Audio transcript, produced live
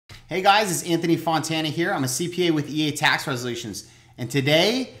Hey guys, it's Anthony Fontana here. I'm a CPA with EA Tax Resolutions, and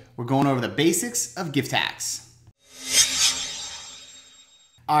today we're going over the basics of gift tax.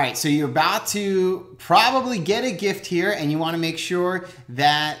 All right, so you're about to probably get a gift here, and you want to make sure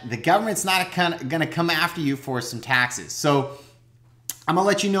that the government's not going to come after you for some taxes. So I'm going to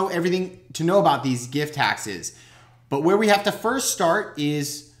let you know everything to know about these gift taxes. But where we have to first start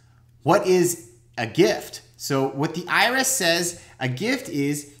is, what is a gift? So what the IRS says a gift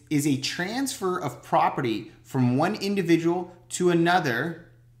is a transfer of property from one individual to another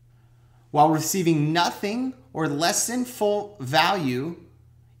while receiving nothing or less than full value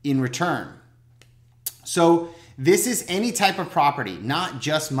in return. So this is any type of property, not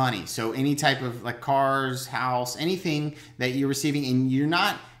just money. So any type of like cars, house, anything that you're receiving and you're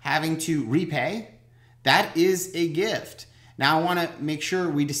not having to repay, that is a gift. Now I want to make sure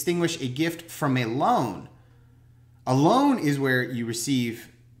we distinguish a gift from a loan. A loan is where you receive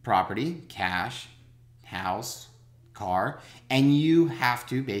property, cash, house, car, and you have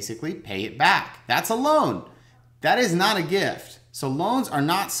to basically pay it back. That's a loan. That is not a gift. So loans are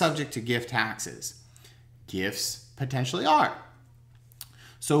not subject to gift taxes. Gifts potentially are.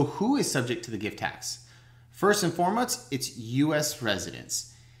 So who is subject to the gift tax? First and foremost, it's U.S.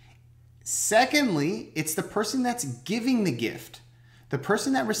 residents. Secondly, it's the person that's giving the gift. The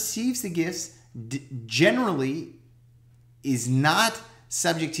person that receives the gifts generally is not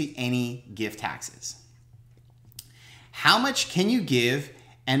subject to any gift taxes. How much can you give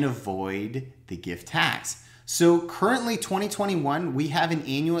and avoid the gift tax? So currently 2021, we have an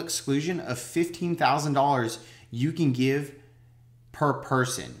annual exclusion of $15,000 you can give per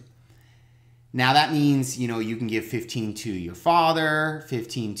person. Now that means, you can give 15 to your father,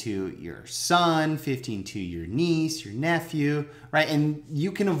 15 to your son, 15 to your niece, your nephew, right? And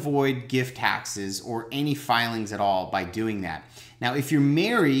you can avoid gift taxes or any filings at all by doing that. Now, if you're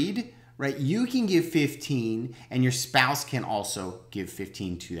married, right, you can give 15 and your spouse can also give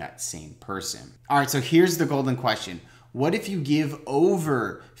 15 to that same person. All right, so here's the golden question. What if you give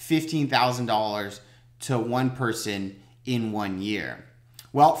over $15,000 to one person in 1 year?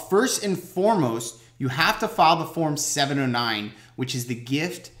 Well, first and foremost, you have to file the Form 709, which is the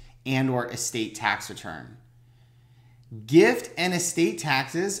gift and/or estate tax return. Gift and estate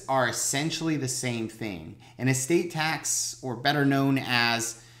taxes are essentially the same thing. An estate tax, or better known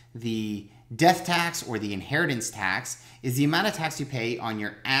as the death tax or the inheritance tax, is the amount of tax you pay on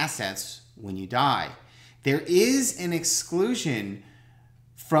your assets when you die. There is an exclusion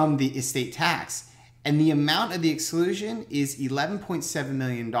from the estate tax. And the amount of the exclusion is $11.7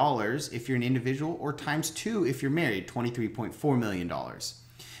 million if you're an individual, or times 2 if you're married, $23.4 million.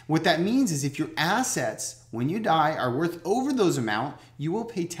 What that means is if your assets, when you die, are worth over those amount, you will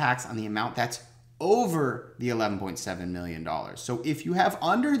pay tax on the amount that's over the $11.7 million. So if you have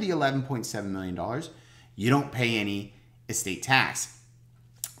under the $11.7 million, you don't pay any estate tax.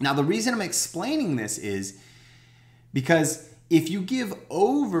 Now, the reason I'm explaining this is because if you give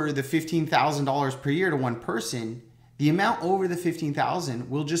over the $15,000 per year to one person, the amount over the $15,000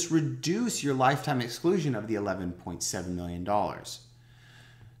 will just reduce your lifetime exclusion of the $11.7 million.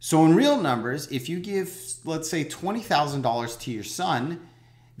 So in real numbers, if you give, let's say, $20,000 to your son,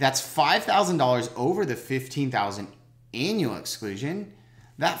 that's $5,000 over the $15,000 annual exclusion.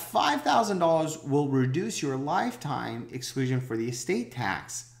 That $5,000 will reduce your lifetime exclusion for the estate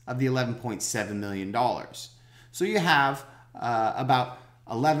tax of the $11.7 million. So you have about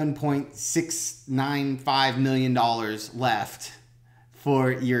 $11.695 million left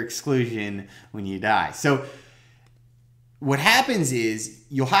for your exclusion when you die. So what happens is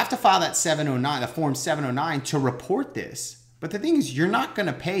you'll have to file that 709, the Form 709, to report this. But the thing is, you're not going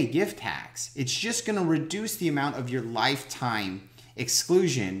to pay gift tax. It's just going to reduce the amount of your lifetime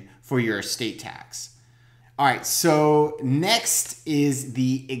exclusion for your estate tax. All right, so next is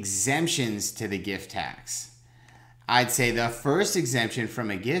the exemptions to the gift tax. I'd say the first exemption from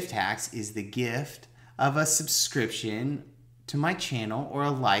a gift tax is the gift of a subscription to my channel or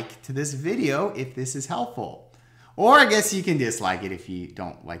a like to this video if this is helpful. Or I guess you can dislike it if you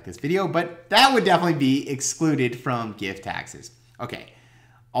don't like this video, but that would definitely be excluded from gift taxes. Okay,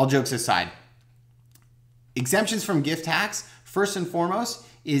 all jokes aside, exemptions from gift tax, first and foremost,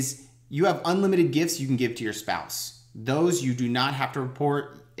 is you have unlimited gifts you can give to your spouse. Those you do not have to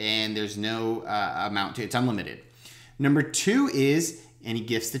report, and there's no amount to it. It's unlimited. Number 2 is any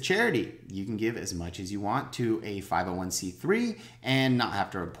gifts to charity. You can give as much as you want to a 501c3 and not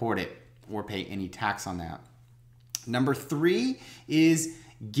have to report it or pay any tax on that. Number 3 is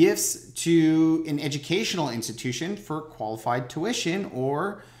gifts to an educational institution for qualified tuition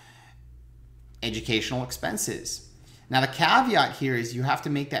or educational expenses. Now the caveat here is you have to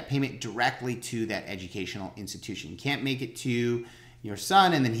make that payment directly to that educational institution. You can't make it to your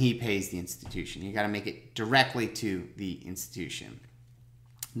son and then he pays the institution. You got to make it directly to the institution.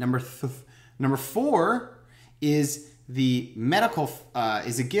 Number 4 is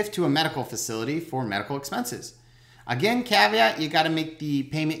is a gift to a medical facility for medical expenses. Again, caveat, you got to make the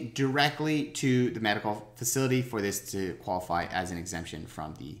payment directly to the medical facility for this to qualify as an exemption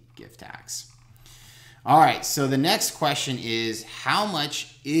from the gift tax. All right, so the next question is, how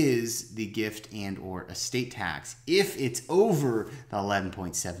much is the gift and or estate tax if it's over the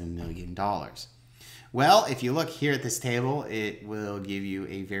 $11.7 million? Well, if you look here at this table, it will give you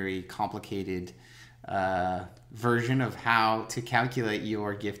a very complicated version of how to calculate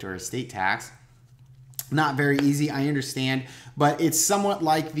your gift or estate tax. Not very easy, I understand, but it's somewhat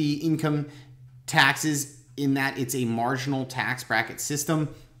like the income taxes in that it's a marginal tax bracket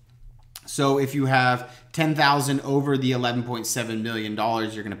system. So if you have $10,000 over the $11.7 million,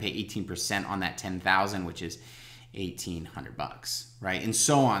 you're going to pay 18% on that $10,000, which is $1,800, right? And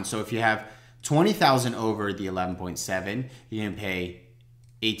so on. So if you have $20,000 over the 11.7, you're going to pay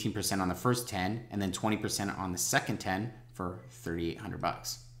 18% on the first 10, and then 20% on the second 10 for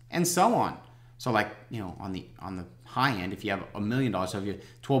 $3,800, and so on. So like, you know, on the high end, if you have $1 million, so if you have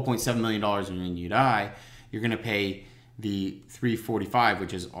 $12.7 million and then you die, you're going to pay the 345,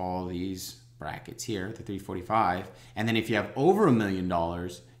 which is all these brackets here, the 345. And then if you have over $1 million,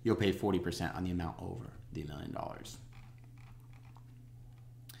 you'll pay 40% on the amount over the $1 million.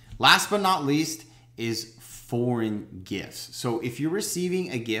 Last but not least is foreign gifts. So if you're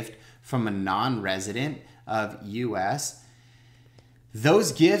receiving a gift from a non-resident of US,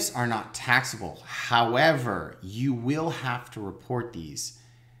 those gifts are not taxable. However, you will have to report these.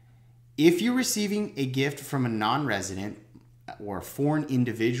 If you're receiving a gift from a non-resident or a foreign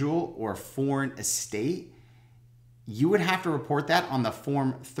individual or a foreign estate, you would have to report that on the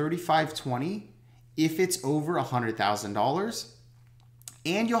form 3520 if it's over $100,000.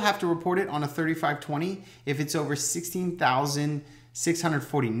 And you'll have to report it on a 3520 if it's over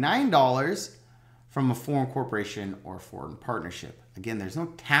 $16,649 from a foreign corporation or foreign partnership. Again, there's no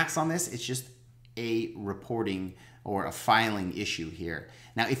tax on this. It's just a reporting or a filing issue here.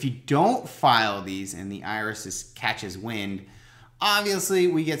 Now, if you don't file these and the IRS catches wind, obviously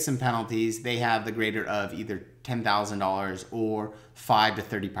we get some penalties. They have the greater of either $10,000 or 5 to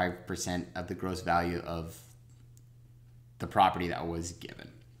 35% of the gross value of the property that was given.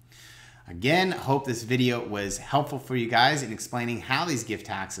 Again, hope this video was helpful for you guys in explaining how these gift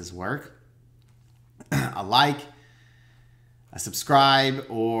taxes work. A like, a subscribe,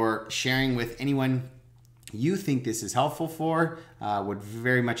 or sharing with anyone you think this is helpful for would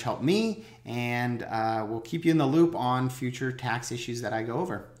very much help me, and we'll keep you in the loop on future tax issues that I go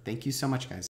over. Thank you so much, guys.